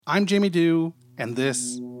I'm Jamie Dew, and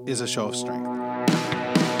this is A Show of Strength.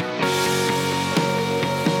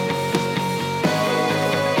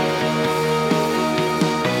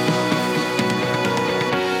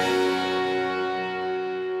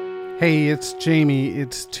 Hey, it's Jamie.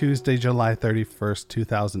 It's Tuesday, July 31st,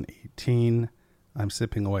 2018. I'm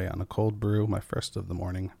sipping away on a cold brew, my first of the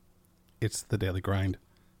morning. It's the Daily Grind.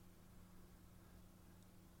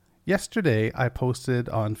 Yesterday, I posted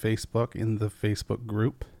on Facebook in the Facebook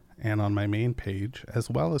group and on my main page, as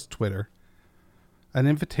well as Twitter, an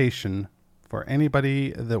invitation for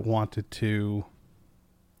anybody that wanted to,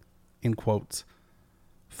 in quotes,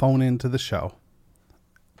 phone into the show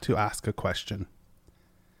to ask a question.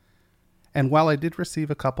 And while I did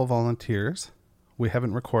receive a couple volunteers, we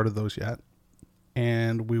haven't recorded those yet,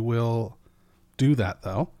 and we will do that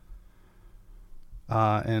though.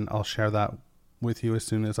 And I'll share that with you as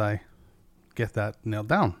soon as I get that nailed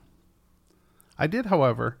down. I did,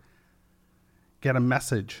 however, get a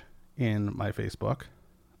message in my Facebook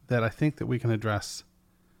that I think that we can address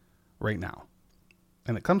right now.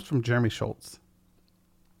 And it comes from Jeremy Schultz.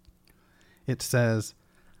 It says,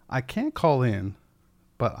 I can't call in,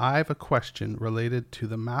 but I have a question related to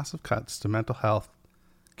the massive cuts to mental health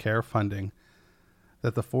care funding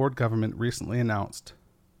that the Ford government recently announced,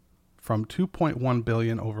 from $2.1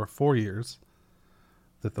 billion over 4 years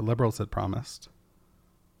that the Liberals had promised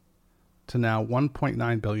to now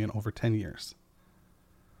 $1.9 billion over 10 years.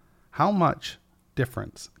 How much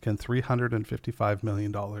difference can $355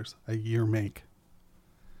 million a year make?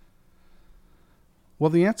 Well,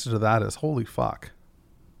 the answer to that is holy fuck.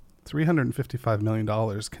 $355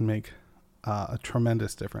 million can make a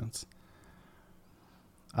tremendous difference.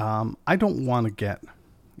 I don't want to get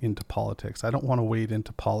into politics. I don't want to wade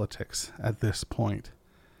into politics at this point.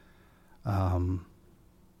 I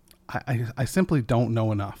simply don't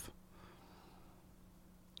know enough.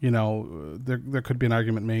 You know, there could be an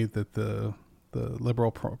argument made that the Liberal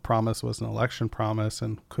promise was an election promise,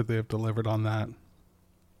 and could they have delivered on that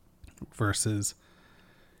versus,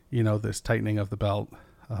 you know, this tightening of the belt,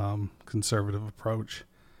 conservative approach.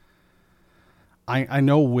 I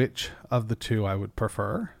know which of the two I would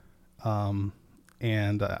prefer.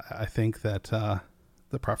 And I think that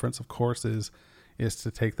the preference, of course, is to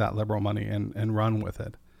take that Liberal money and run with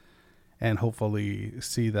it, and hopefully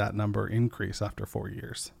see that number increase after 4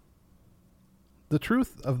 years. The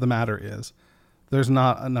truth of the matter is, there's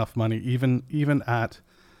not enough money, even at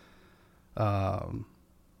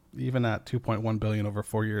 $2.1 billion over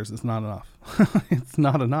 4 years. It's not enough. It's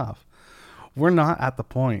not enough. We're not at the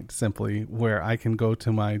point simply where I can go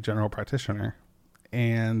to my general practitioner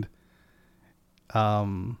and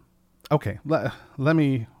okay, let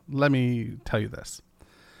me tell you this.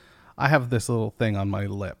 I have this little thing on my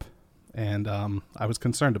lip, and I was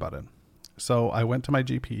concerned about it. So I went to my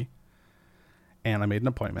GP and I made an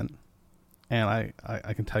appointment, and I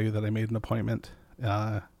can tell you that I made an appointment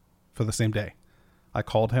for the same day. I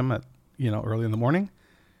called him at, early in the morning,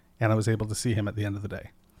 and I was able to see him at the end of the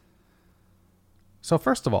day. So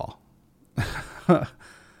first of all,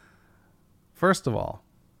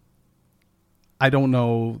 I don't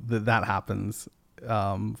know that happens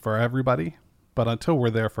for everybody, but until we're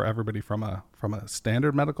there for everybody from a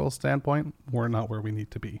standard medical standpoint, we're not where we need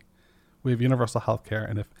to be. We have universal health care,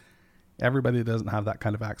 and if everybody doesn't have that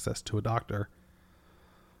kind of access to a doctor,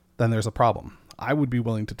 then there's a problem. I would be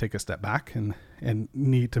willing to take a step back and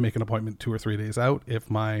need to make an appointment 2 or 3 days out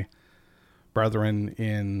if my brethren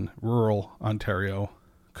in rural Ontario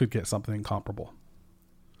could get something comparable.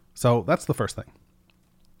 So that's the first thing.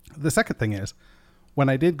 The second thing is, when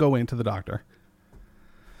I did go into the doctor,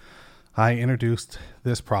 I introduced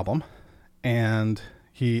this problem, and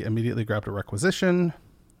he immediately grabbed a requisition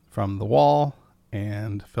from the wall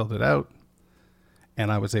and filled it out,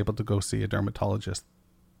 and I was able to go see a dermatologist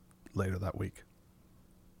later that week.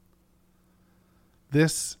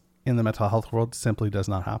 This, in the mental health world, simply does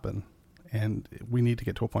not happen, and we need to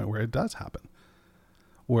get to a point where it does happen,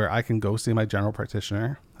 where I can go see my general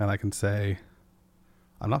practitioner and I can say,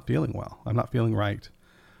 I'm not feeling well. I'm not feeling right.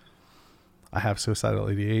 I have suicidal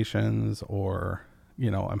ideations, or,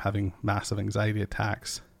 I'm having massive anxiety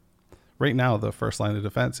attacks. Right now, the first line of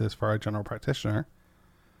defense is for our general practitioner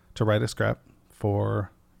to write a script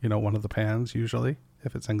for, one of the PANs, usually,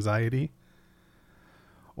 if it's anxiety,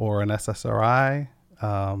 or an SSRI,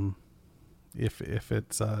 if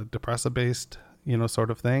it's a depressive-based,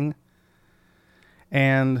 sort of thing.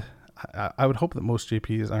 And I would hope that most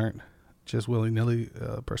GPs aren't just willy-nilly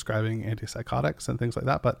prescribing antipsychotics and things like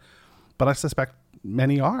that, but I suspect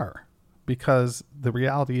many are, because the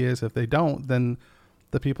reality is, if they don't, then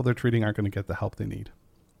the people they're treating aren't going to get the help they need.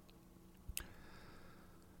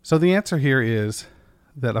 So the answer here is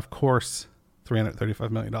that, of course,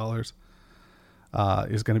 $335 million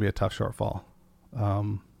is going to be a tough shortfall.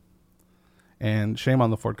 And shame on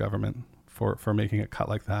the Ford government for making a cut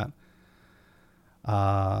like that.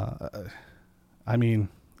 I mean,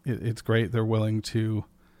 it's great they're willing to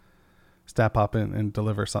step up and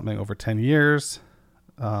deliver something over 10 years.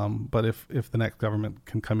 But if the next government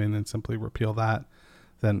can come in and simply repeal that,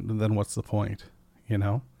 then what's the point, you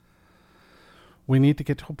know? We need to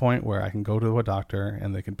get to a point where I can go to a doctor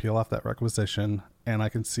and they can peel off that requisition and I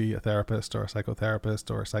can see a therapist or a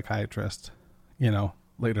psychotherapist or a psychiatrist, you know,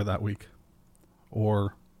 later that week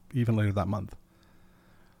or even later that month.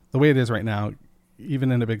 The way it is right now,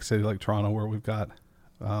 even in a big city like Toronto, where we've got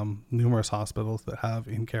numerous hospitals that have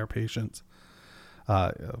in-care patients,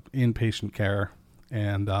 inpatient care,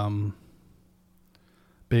 and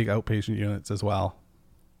big outpatient units as well,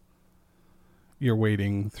 you're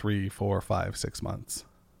waiting 3, 4, 5, 6 months,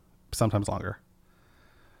 sometimes longer.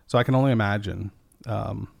 So I can only imagine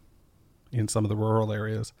in some of the rural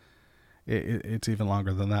areas, it's even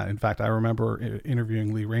longer than that. In fact, I remember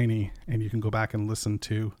interviewing Lee Rainey, and you can go back and listen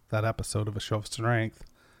to that episode of A Show of Strength.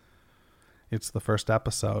 It's the first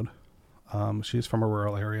episode. She's from a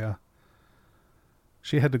rural area.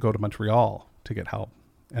 She had to go to Montreal to get help,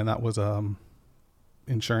 and that was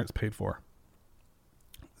insurance paid for.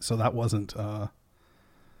 So that wasn't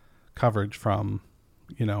coverage from,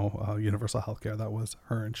 Universal Healthcare. That was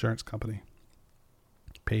her insurance company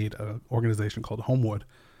paid an organization called Homewood,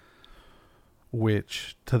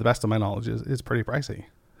 which, to the best of my knowledge, is pretty pricey.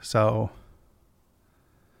 So,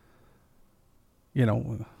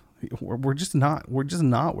 we're just not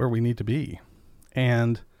where we need to be.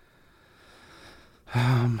 And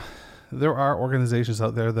there are organizations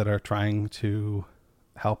out there that are trying to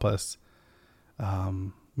help us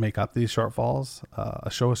make up these shortfalls. A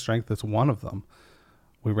Show of Strength is one of them.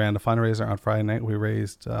 We ran a fundraiser on Friday night. We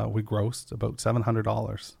grossed about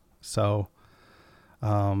 $700. So, we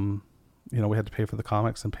had to pay for the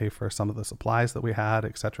comics and pay for some of the supplies that we had,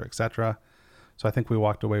 et cetera, et cetera. So I think we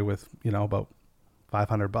walked away with, about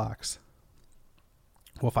 $500.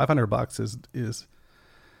 Well, $500 is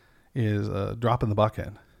a drop in the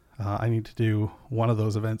bucket. I need to do one of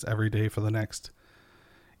those events every day for the next,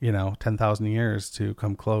 10,000 years to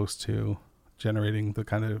come close to generating the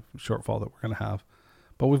kind of shortfall that we're going to have.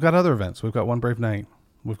 But we've got other events. We've got One Brave Night.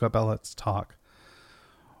 We've got Bell Let's Talk.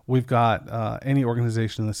 We've got any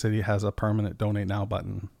organization in the city has a permanent donate now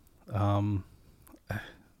button.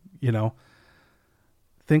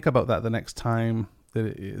 Think about that the next time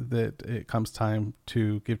that it comes time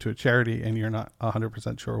to give to a charity and you're not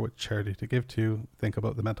 100% sure which charity to give to. Think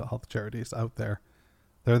about the mental health charities out there.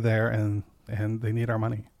 They're there and they need our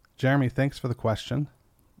money. Jeremy, thanks for the question.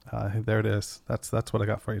 There it is. That's what I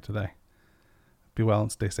got for you today. Be well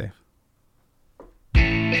and stay safe.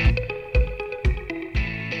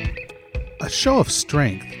 A Show of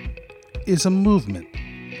Strength is a movement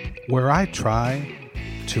where I try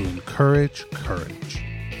to encourage courage.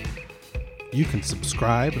 You can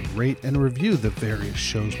subscribe, rate, and review the various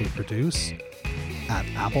shows we produce at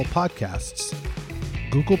Apple Podcasts,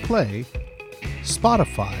 Google Play,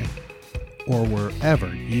 Spotify, or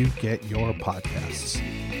wherever you get your podcasts.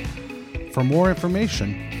 For more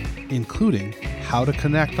information, including how to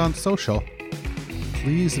connect on social,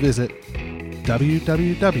 please visit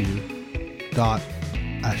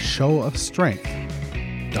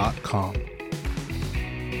www.ashowofstrength.com.